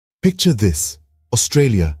Picture this: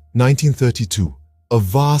 Australia, 1932, a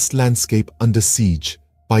vast landscape under siege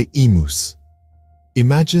by emus.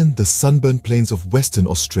 Imagine the sunburned plains of Western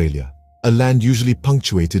Australia, a land usually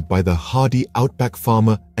punctuated by the hardy outback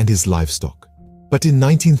farmer and his livestock. But in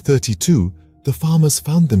 1932, the farmers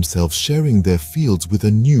found themselves sharing their fields with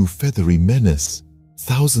a new feathery menace.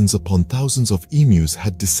 Thousands upon thousands of emus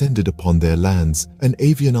had descended upon their lands, an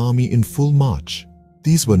avian army in full march.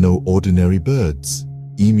 These were no ordinary birds.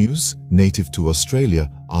 Emus, native to Australia,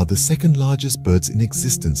 are the second largest birds in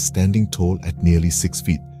existence, standing tall at nearly 6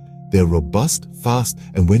 feet. They're robust, fast,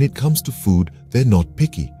 and when it comes to food, they're not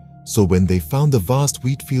picky. So when they found the vast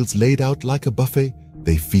wheat fields laid out like a buffet,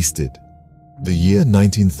 they feasted. The year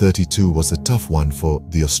 1932 was a tough one for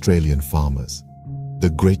the Australian farmers.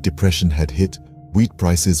 The Great Depression had hit, wheat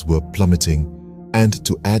prices were plummeting, and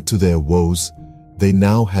to add to their woes, they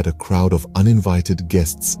now had a crowd of uninvited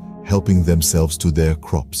guests helping themselves to their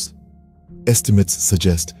crops. Estimates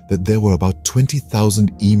suggest that there were about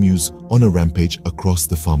 20,000 emus on a rampage across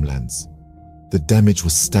the farmlands. The damage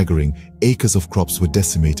was staggering. Acres of crops were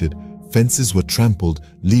decimated, fences were trampled,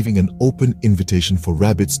 leaving an open invitation for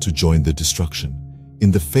rabbits to join the destruction.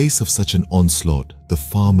 In the face of such an onslaught, the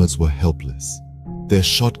farmers were helpless. Their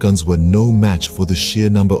shotguns were no match for the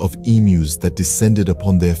sheer number of emus that descended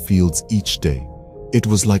upon their fields each day. It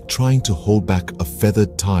was like trying to hold back a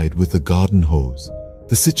feathered tide with a garden hose.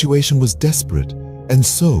 The situation was desperate, and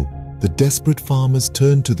so the desperate farmers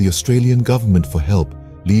turned to the Australian government for help,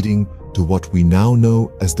 leading to what we now know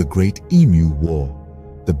as the Great Emu War.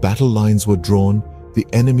 The battle lines were drawn, the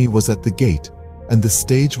enemy was at the gate, and the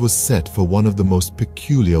stage was set for one of the most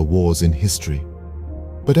peculiar wars in history.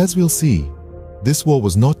 But as we'll see, this war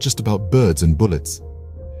was not just about birds and bullets.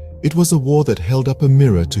 It was a war that held up a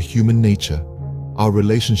mirror to human nature, our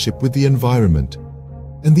relationship with the environment,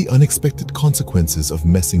 and the unexpected consequences of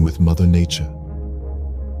messing with Mother Nature.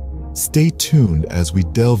 Stay tuned as we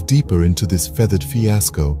delve deeper into this feathered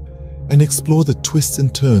fiasco and explore the twists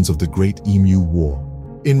and turns of the Great Emu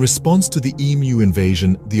War. In response to the emu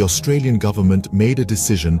invasion, the Australian government made a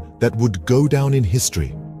decision that would go down in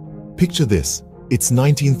history. Picture this: it's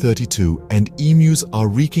 1932 and emus are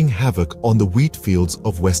wreaking havoc on the wheat fields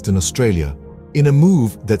of Western Australia. In a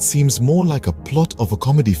move that seems more like a plot of a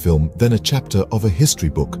comedy film than a chapter of a history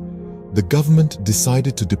book, the government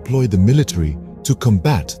decided to deploy the military to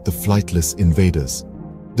combat the flightless invaders.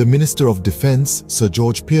 The Minister of Defence, Sir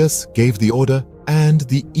George Pearce, gave the order, and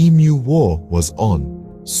the Emu War was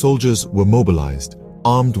on. Soldiers were mobilized,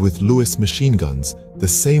 armed with Lewis machine guns, the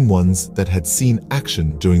same ones that had seen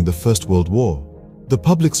action during the First World War. The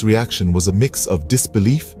public's reaction was a mix of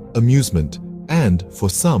disbelief, amusement, and, for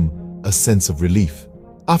some, a sense of relief.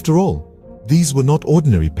 After all, these were not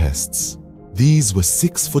ordinary pests. These were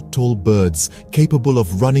 6-foot-tall birds capable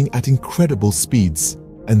of running at incredible speeds,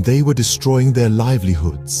 and they were destroying their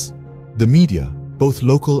livelihoods. The media, both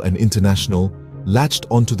local and international, latched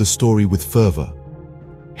onto the story with fervor.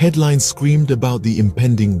 Headlines screamed about the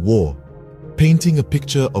impending war, painting a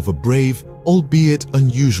picture of a brave, albeit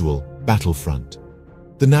unusual, battlefront.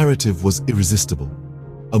 The narrative was irresistible.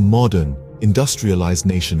 A modern, industrialized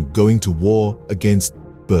nation going to war against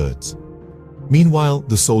birds. Meanwhile,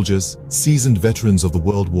 the soldiers, seasoned veterans of the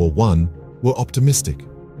World War I, were optimistic.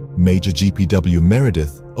 Major GPW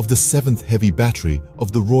Meredith of the 7th Heavy Battery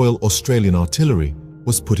of the Royal Australian Artillery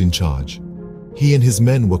was put in charge. He and his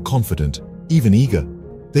men were confident, even eager.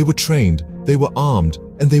 They were trained, they were armed,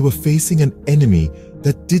 and they were facing an enemy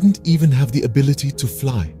that didn't even have the ability to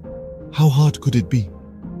fly. How hard could it be?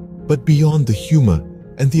 But beyond the humor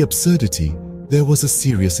and the absurdity, there was a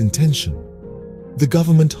serious intention. The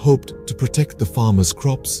government hoped to protect the farmers'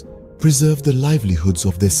 crops, preserve the livelihoods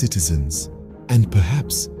of their citizens, and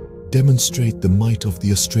perhaps demonstrate the might of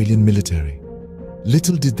the Australian military.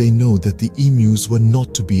 Little did they know that the emus were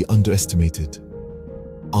not to be underestimated.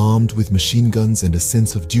 Armed with machine guns and a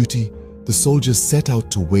sense of duty, the soldiers set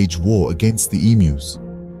out to wage war against the emus.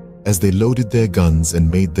 As they loaded their guns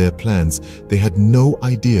and made their plans, they had no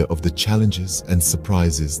idea of the challenges and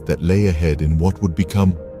surprises that lay ahead in what would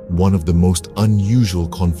become one of the most unusual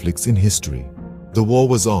conflicts in history. The war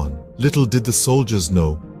was on. Little did the soldiers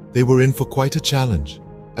know they were in for quite a challenge.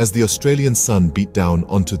 As the Australian sun beat down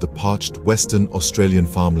onto the parched Western Australian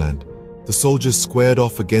farmland, the soldiers squared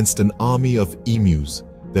off against an army of emus,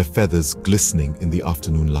 their feathers glistening in the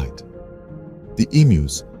afternoon light. The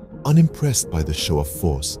emus, unimpressed by the show of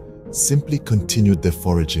force, simply continued their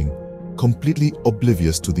foraging, completely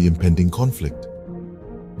oblivious to the impending conflict.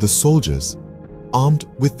 The soldiers, armed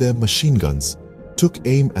with their machine guns, took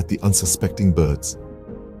aim at the unsuspecting birds.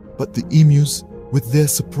 But the emus, with their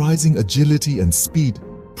surprising agility and speed,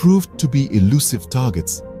 proved to be elusive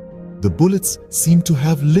targets. The bullets seemed to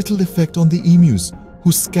have little effect on the emus,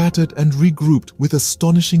 who scattered and regrouped with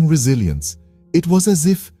astonishing resilience. It was as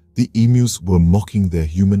if the emus were mocking their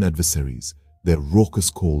human adversaries, their raucous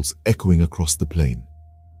calls echoing across the plain.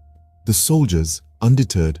 The soldiers,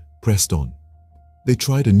 undeterred, pressed on. They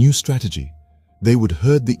tried a new strategy. They would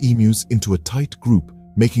herd the emus into a tight group,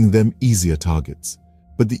 making them easier targets.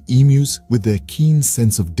 But the emus, with their keen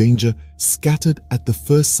sense of danger, scattered at the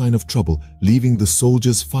first sign of trouble, leaving the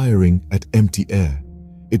soldiers firing at empty air.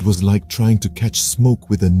 It was like trying to catch smoke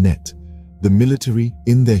with a net. The military,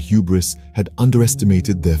 in their hubris, had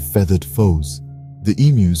underestimated their feathered foes. The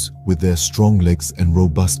emus, with their strong legs and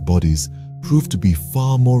robust bodies, proved to be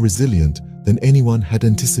far more resilient than anyone had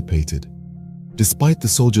anticipated. Despite the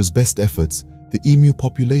soldiers' best efforts, the emu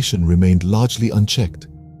population remained largely unchecked.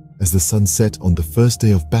 As the sun set on the first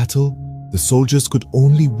day of battle, the soldiers could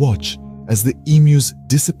only watch as the emus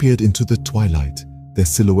disappeared into the twilight, their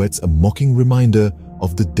silhouettes a mocking reminder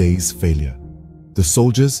of the day's failure. The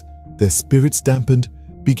soldiers, their spirits dampened,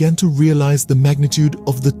 began to realize the magnitude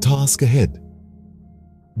of the task ahead.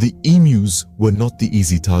 The emus were not the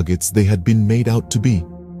easy targets they had been made out to be.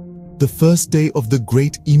 The first day of the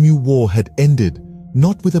Great Emu War had ended,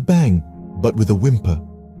 not with a bang, but with a whimper.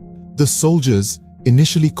 The soldiers,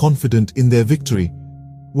 initially confident in their victory,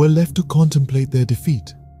 were left to contemplate their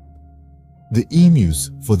defeat. The emus,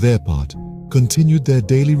 for their part, continued their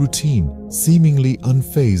daily routine, seemingly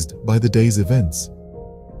unfazed by the day's events.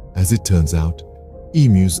 As it turns out,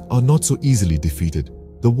 emus are not so easily defeated.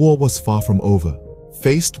 The war was far from over.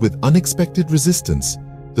 Faced with unexpected resistance,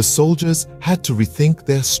 the soldiers had to rethink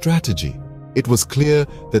their strategy. It was clear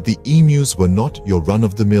that the emus were not your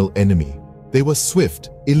run-of-the-mill enemy. They were swift,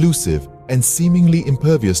 elusive, and seemingly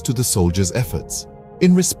impervious to the soldiers' efforts.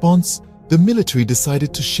 In response, the military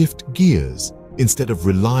decided to shift gears. Instead of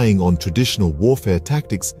relying on traditional warfare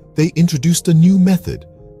tactics, they introduced a new method: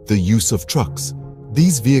 the use of trucks.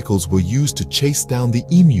 These vehicles were used to chase down the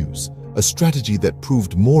emus, a strategy that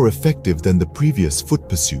proved more effective than the previous foot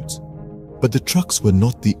pursuits. But the trucks were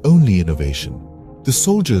not the only innovation. The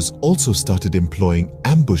soldiers also started employing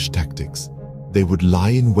ambush tactics. They would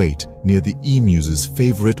lie in wait near the emus'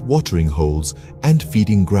 favorite watering holes and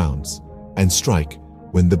feeding grounds, and strike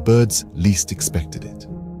when the birds least expected it.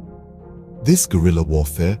 This guerrilla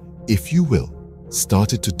warfare, if you will,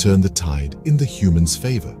 started to turn the tide in the humans'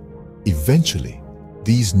 favor. Eventually,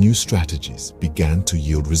 these new strategies began to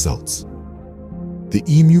yield results. The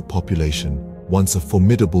emu population, once a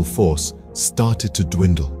formidable force, started to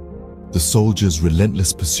dwindle. The soldiers'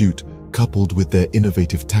 relentless pursuit, coupled with their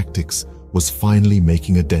innovative tactics, was finally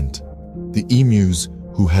making a dent. The emus,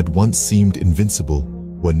 who had once seemed invincible,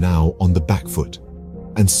 were now on the back foot.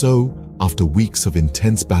 And so, after weeks of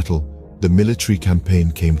intense battle, the military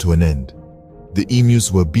campaign came to an end. The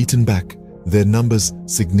emus were beaten back, their numbers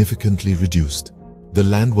significantly reduced. The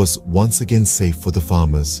land was once again safe for the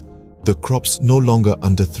farmers, the crops no longer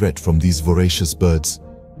under threat from these voracious birds.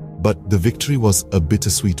 But the victory was a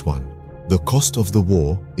bittersweet one. The cost of the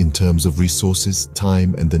war, in terms of resources,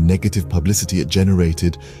 time, and the negative publicity it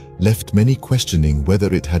generated, left many questioning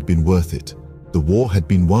whether it had been worth it. The war had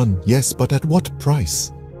been won, yes, but at what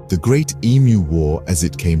price? The Great Emu War, as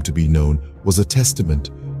it came to be known, was a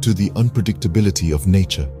testament to the unpredictability of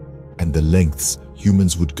nature and the lengths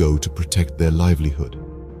humans would go to protect their livelihood.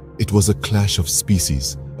 It was a clash of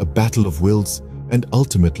species, a battle of wills, and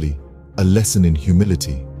ultimately, a lesson in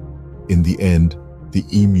humility. In the end, the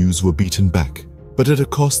emus were beaten back, but at a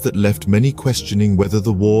cost that left many questioning whether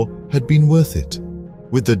the war had been worth it.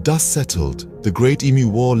 With the dust settled, the Great Emu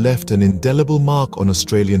War left an indelible mark on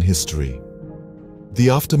Australian history. The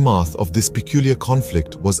aftermath of this peculiar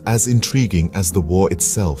conflict was as intriguing as the war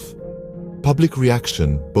itself. Public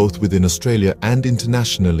reaction, both within Australia and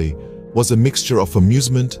internationally, was a mixture of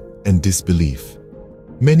amusement and disbelief.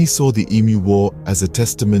 Many saw the Emu War as a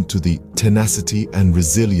testament to the tenacity and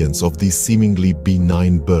resilience of these seemingly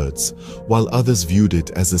benign birds, while others viewed it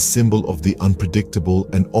as a symbol of the unpredictable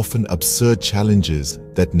and often absurd challenges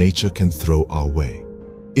that nature can throw our way.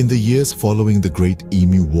 In the years following the Great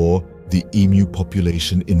Emu War, the emu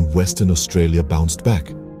population in Western Australia bounced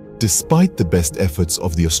back. Despite the best efforts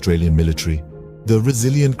of the Australian military, the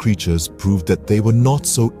resilient creatures proved that they were not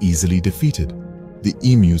so easily defeated. The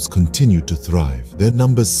emus continued to thrive, their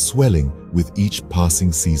numbers swelling with each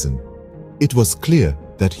passing season. It was clear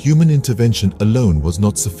that human intervention alone was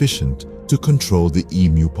not sufficient to control the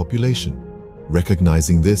emu population.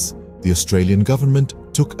 Recognizing this, the Australian government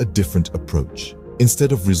took a different approach.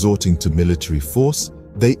 Instead of resorting to military force,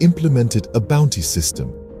 they implemented a bounty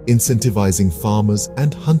system. incentivizing farmers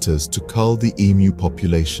and hunters to cull the emu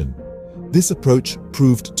population. This approach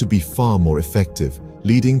proved to be far more effective,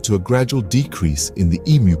 leading to a gradual decrease in the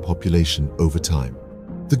emu population over time.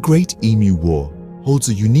 The Great Emu War holds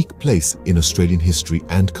a unique place in Australian history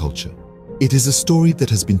and culture. It is a story that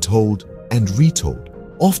has been told and retold,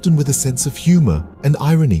 often with a sense of humor and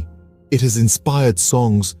irony. It has inspired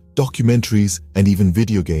songs, documentaries, and even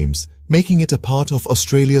video games, making it a part of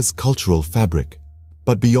Australia's cultural fabric.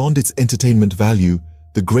 But beyond its entertainment value,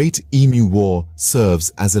 the Great Emu War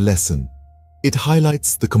serves as a lesson. It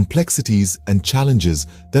highlights the complexities and challenges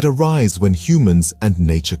that arise when humans and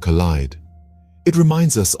nature collide. It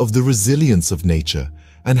reminds us of the resilience of nature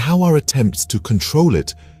and how our attempts to control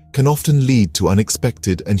it can often lead to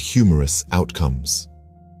unexpected and humorous outcomes.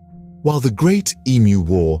 While the Great Emu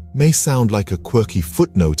War may sound like a quirky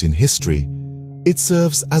footnote in history, it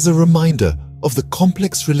serves as a reminder of the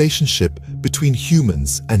complex relationship between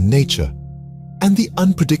humans and nature, and the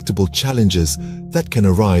unpredictable challenges that can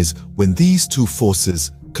arise when these two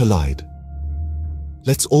forces collide.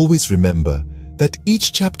 Let's always remember that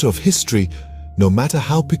each chapter of history, no matter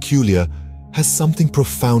how peculiar, has something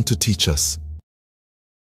profound to teach us.